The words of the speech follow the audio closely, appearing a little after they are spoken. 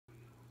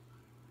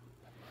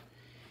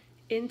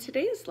In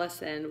today's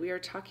lesson, we are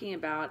talking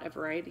about a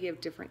variety of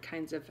different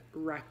kinds of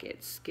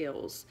racket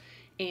skills.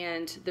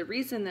 And the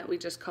reason that we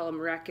just call them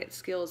racket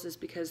skills is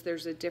because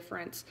there's a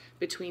difference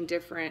between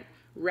different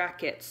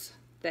rackets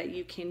that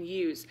you can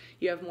use.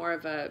 You have more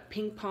of a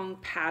ping pong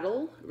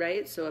paddle,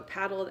 right? So a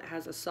paddle that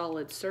has a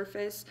solid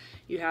surface.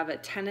 You have a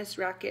tennis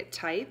racket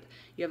type.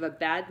 You have a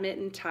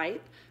badminton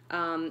type.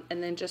 And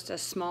then just a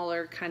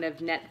smaller kind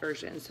of net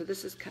version. So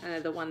this is kind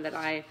of the one that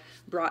I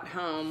brought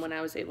home when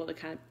I was able to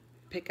kind of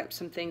pick up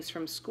some things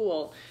from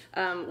school,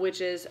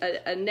 which is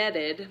a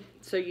netted,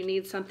 so you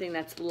need something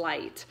that's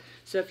light.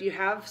 So if you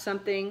have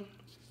something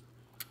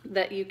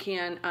that you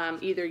can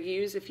either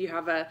use if you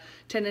have a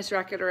tennis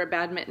racket or a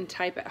badminton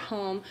type at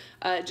home,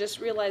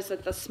 just realize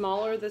that the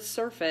smaller the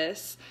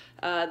surface,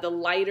 the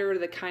lighter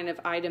the kind of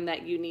item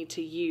that you need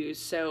to use.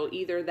 So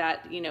either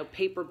that,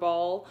 paper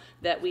ball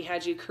that we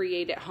had you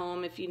create at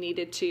home if you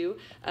needed to.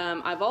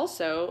 I've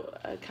also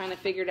kind of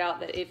figured out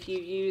that if you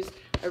use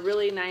a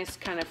really nice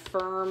kind of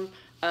firm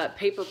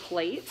paper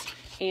plate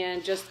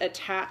and just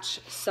attach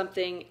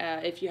something,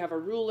 if you have a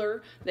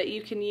ruler that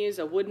you can use,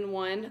 a wooden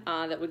one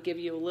that would give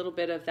you a little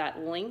bit of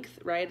that length,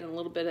 right, and a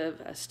little bit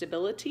of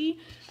stability.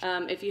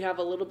 If you have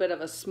a little bit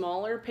of a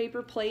smaller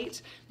paper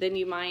plate, then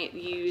you might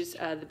use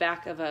the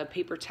back of a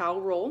paper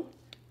towel roll.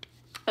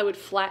 I would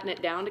flatten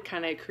it down to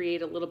kind of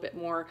create a little bit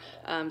more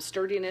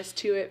sturdiness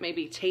to it,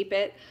 maybe tape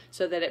it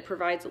so that it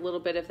provides a little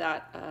bit of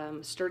that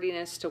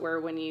sturdiness to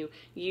where when you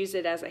use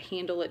it as a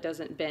handle it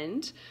doesn't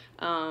bend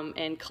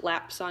and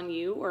collapse on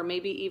you, or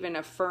maybe even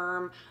a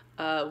firm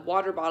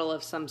water bottle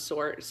of some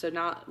sort. So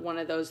not one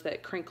of those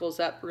that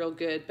crinkles up real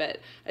good, but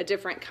a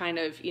different kind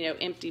of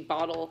empty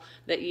bottle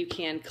that you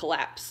can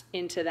collapse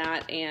into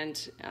that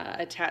and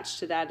attach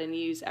to that and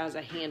use as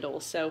a handle.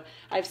 So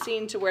I've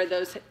seen to where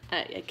those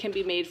can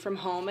be made from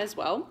home as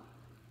well,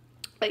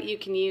 that you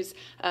can use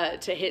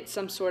to hit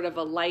some sort of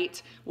a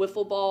light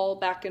wiffle ball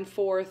back and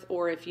forth,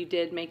 or if you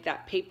did make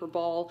that paper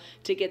ball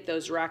to get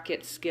those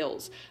racket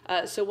skills.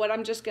 So what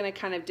I'm just going to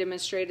kind of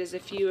demonstrate is a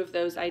few of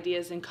those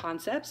ideas and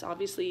concepts.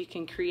 Obviously you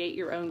can create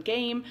your own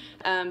game,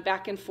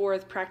 back and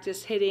forth,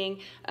 practice hitting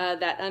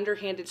that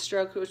underhanded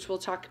stroke, which we'll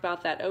talk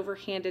about, that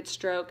overhanded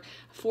stroke,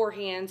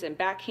 forehands and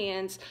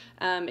backhands.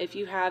 If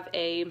you have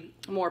a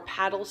more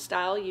paddle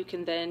style, you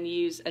can then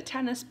use a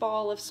tennis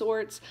ball of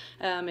sorts.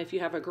 If you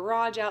have a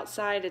garage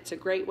outside, it's a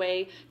great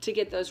way to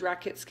get those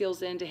racket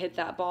skills in, to hit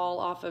that ball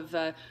off of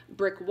a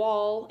brick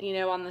wall,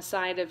 on the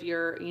side of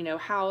your,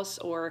 house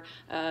or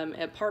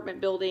apartment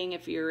building,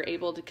 if you're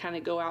able to kind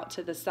of go out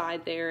to the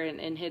side there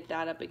and hit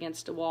that up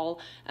against a wall.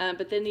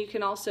 But then you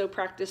can also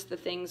practice the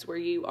things where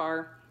you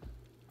are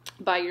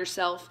by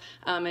yourself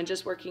and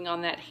just working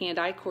on that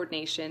hand-eye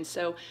coordination.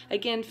 So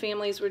again,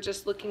 families, we're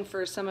just looking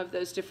for some of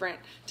those different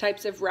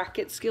types of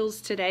racket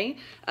skills today.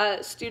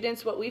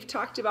 Students, what we've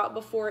talked about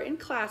before in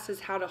class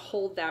is how to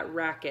hold that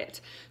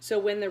racket. So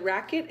when the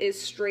racket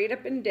is straight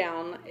up and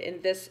down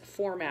in this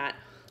format,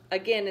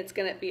 again, it's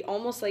going to be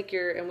almost like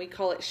and we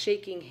call it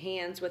shaking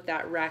hands with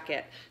that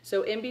racket.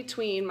 So in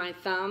between my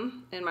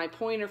thumb and my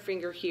pointer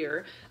finger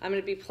here, I'm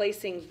going to be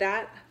placing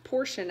that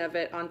portion of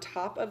it on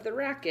top of the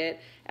racket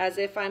as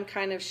if I'm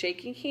kind of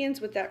shaking hands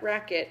with that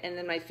racket, and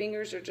then my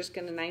fingers are just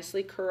going to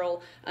nicely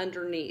curl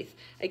underneath.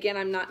 Again,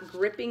 I'm not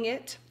gripping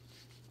it.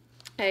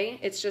 Okay,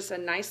 it's just a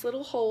nice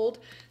little hold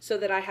so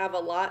that I have a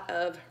lot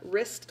of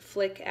wrist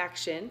flick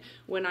action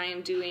when I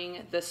am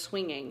doing the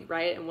swinging,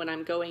 right, and when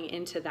I'm going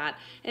into that.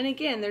 And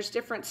again, there's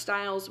different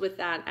styles with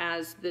that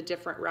as the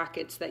different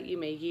rackets that you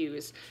may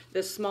use.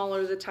 The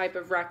smaller the type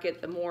of racket,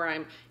 the more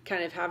I'm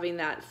kind of having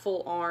that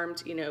full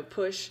armed,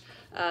 push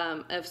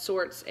of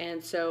sorts.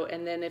 And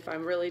then if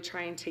I'm really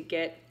trying to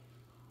get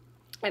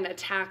and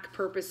attack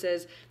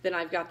purposes, then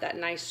I've got that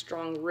nice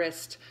strong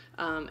wrist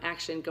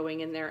action going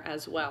in there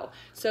as well.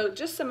 So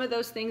just some of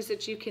those things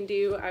that you can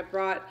do. I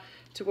brought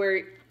to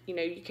where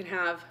you can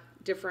have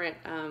different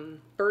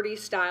birdie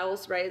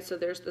styles, right? So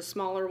there's the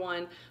smaller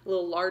one, a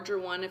little larger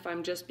one if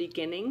I'm just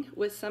beginning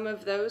with some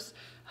of those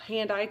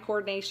hand-eye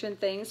coordination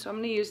things. So I'm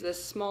going to use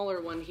this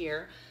smaller one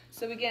here.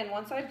 So again,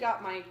 once I've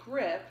got my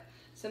grip,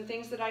 some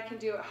things that I can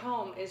do at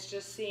home is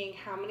just seeing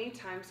how many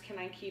times can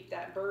I keep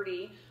that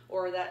birdie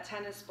or that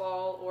tennis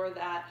ball or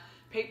that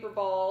paper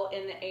ball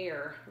in the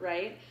air,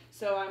 right?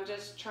 So I'm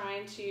just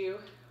trying to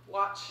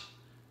watch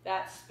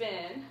that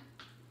spin,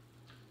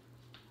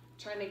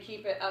 trying to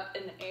keep it up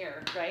in the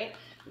air, right?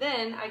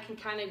 Then I can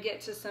kind of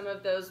get to some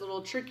of those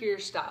little trickier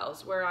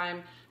styles where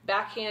I'm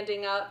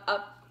backhanding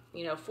up,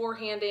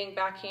 forehanding,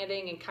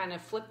 backhanding, and kind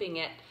of flipping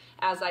it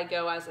as I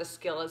go as a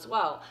skill as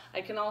well.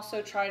 I can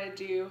also try to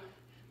do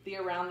the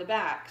around the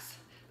backs.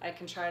 I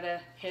can try to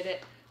hit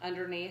it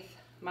underneath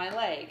my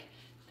leg.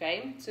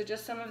 Okay, so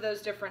just some of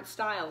those different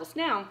styles.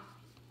 Now,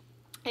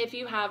 If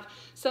you have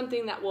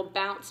something that will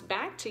bounce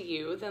back to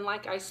you, then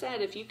like I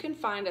said, if you can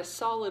find a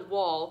solid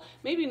wall,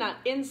 maybe not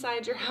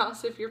inside your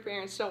house if your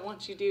parents don't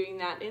want you doing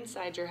that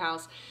inside your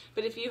house,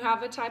 but if you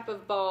have a type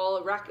of ball,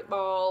 a racket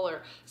ball,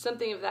 or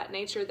something of that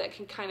nature that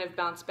can kind of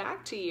bounce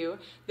back to you,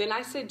 then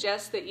I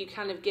suggest that you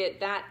kind of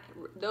get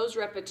those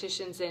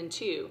repetitions in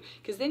too,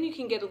 because then you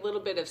can get a little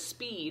bit of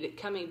speed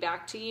coming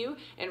back to you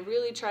and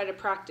really try to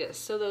practice.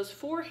 So those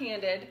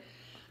four-handed,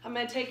 I'm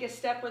going to take a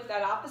step with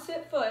that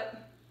opposite foot,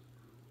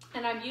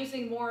 and I'm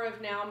using more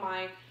of now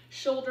my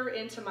shoulder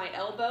into my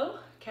elbow,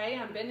 okay?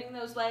 I'm bending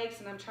those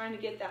legs and I'm trying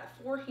to get that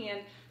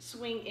forehand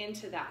swing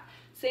into that.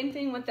 Same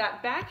thing with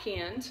that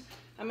backhand.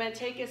 I'm gonna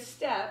take a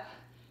step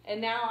and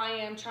now I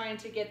am trying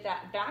to get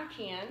that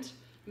backhand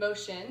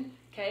motion,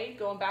 okay?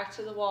 Going back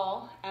to the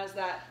wall as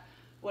that,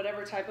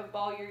 whatever type of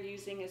ball you're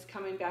using is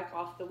coming back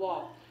off the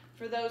wall.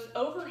 For those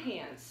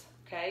overhands,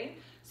 okay?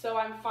 So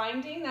I'm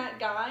finding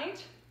that guide.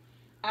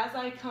 As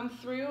I come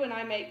through and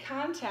I make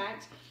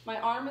contact, my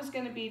arm is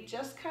going to be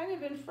just kind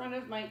of in front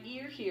of my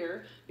ear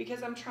here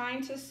because I'm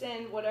trying to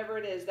send whatever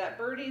it is, that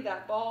birdie,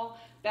 that ball,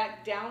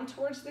 back down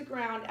towards the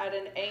ground at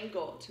an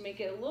angle to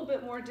make it a little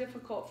bit more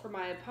difficult for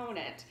my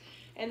opponent.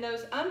 And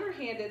those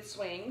underhanded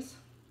swings,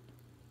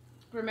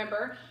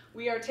 remember,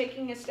 we are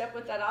taking a step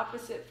with that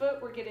opposite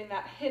foot. We're getting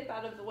that hip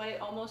out of the way,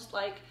 almost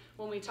like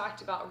when we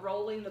talked about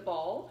rolling the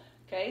ball.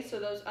 Okay, so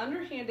those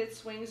underhanded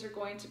swings are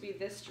going to be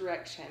this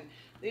direction.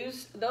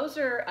 Those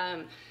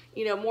are,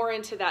 you know, more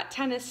into that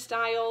tennis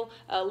style,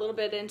 a little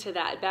bit into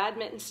that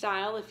badminton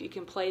style, if you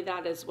can play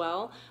that as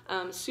well.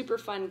 Super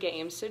fun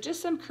games. So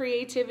just some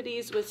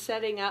creativities with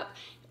setting up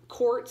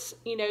courts.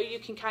 You know, you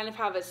can kind of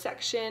have a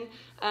section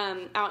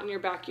out in your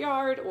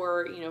backyard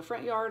or, you know,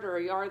 front yard or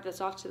a yard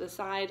that's off to the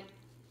side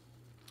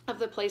of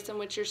the place in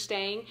which you're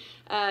staying,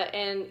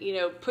 and you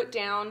know, put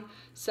down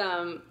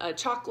some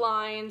chalk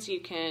lines. You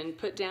can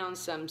put down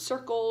some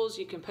circles,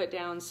 you can put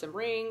down some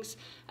rings.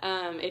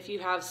 If you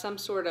have some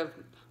sort of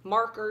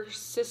marker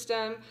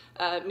system,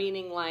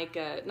 meaning like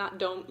not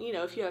dome, you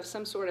know, if you have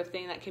some sort of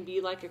thing that can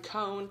be like a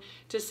cone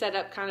to set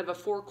up kind of a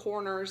four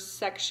corners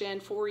section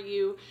for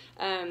you,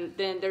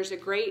 then there's a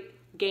great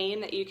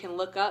game that you can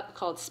look up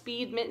called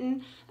Speed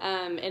Mitten,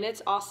 and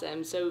it's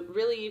awesome. So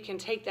really you can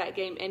take that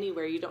game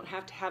anywhere. You don't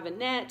have to have a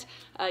net,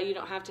 you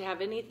don't have to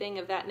have anything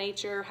of that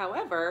nature.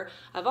 However,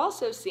 I've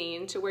also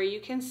seen to where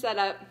you can set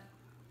up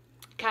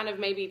kind of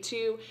maybe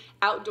two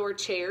outdoor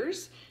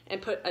chairs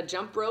and put a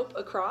jump rope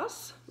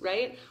across,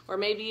 right? Or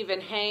maybe even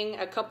hang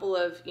a couple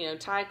of, you know,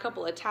 tie a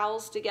couple of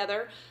towels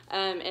together,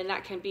 and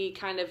that can be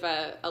kind of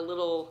a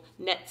little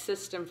net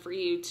system for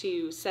you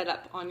to set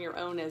up on your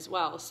own as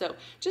well. So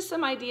just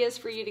some ideas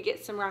for you to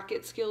get some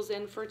racket skills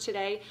in for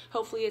today.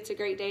 Hopefully it's a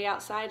great day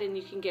outside and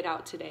you can get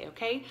out today,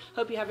 okay?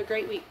 Hope you have a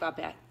great week,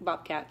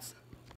 Bobcats.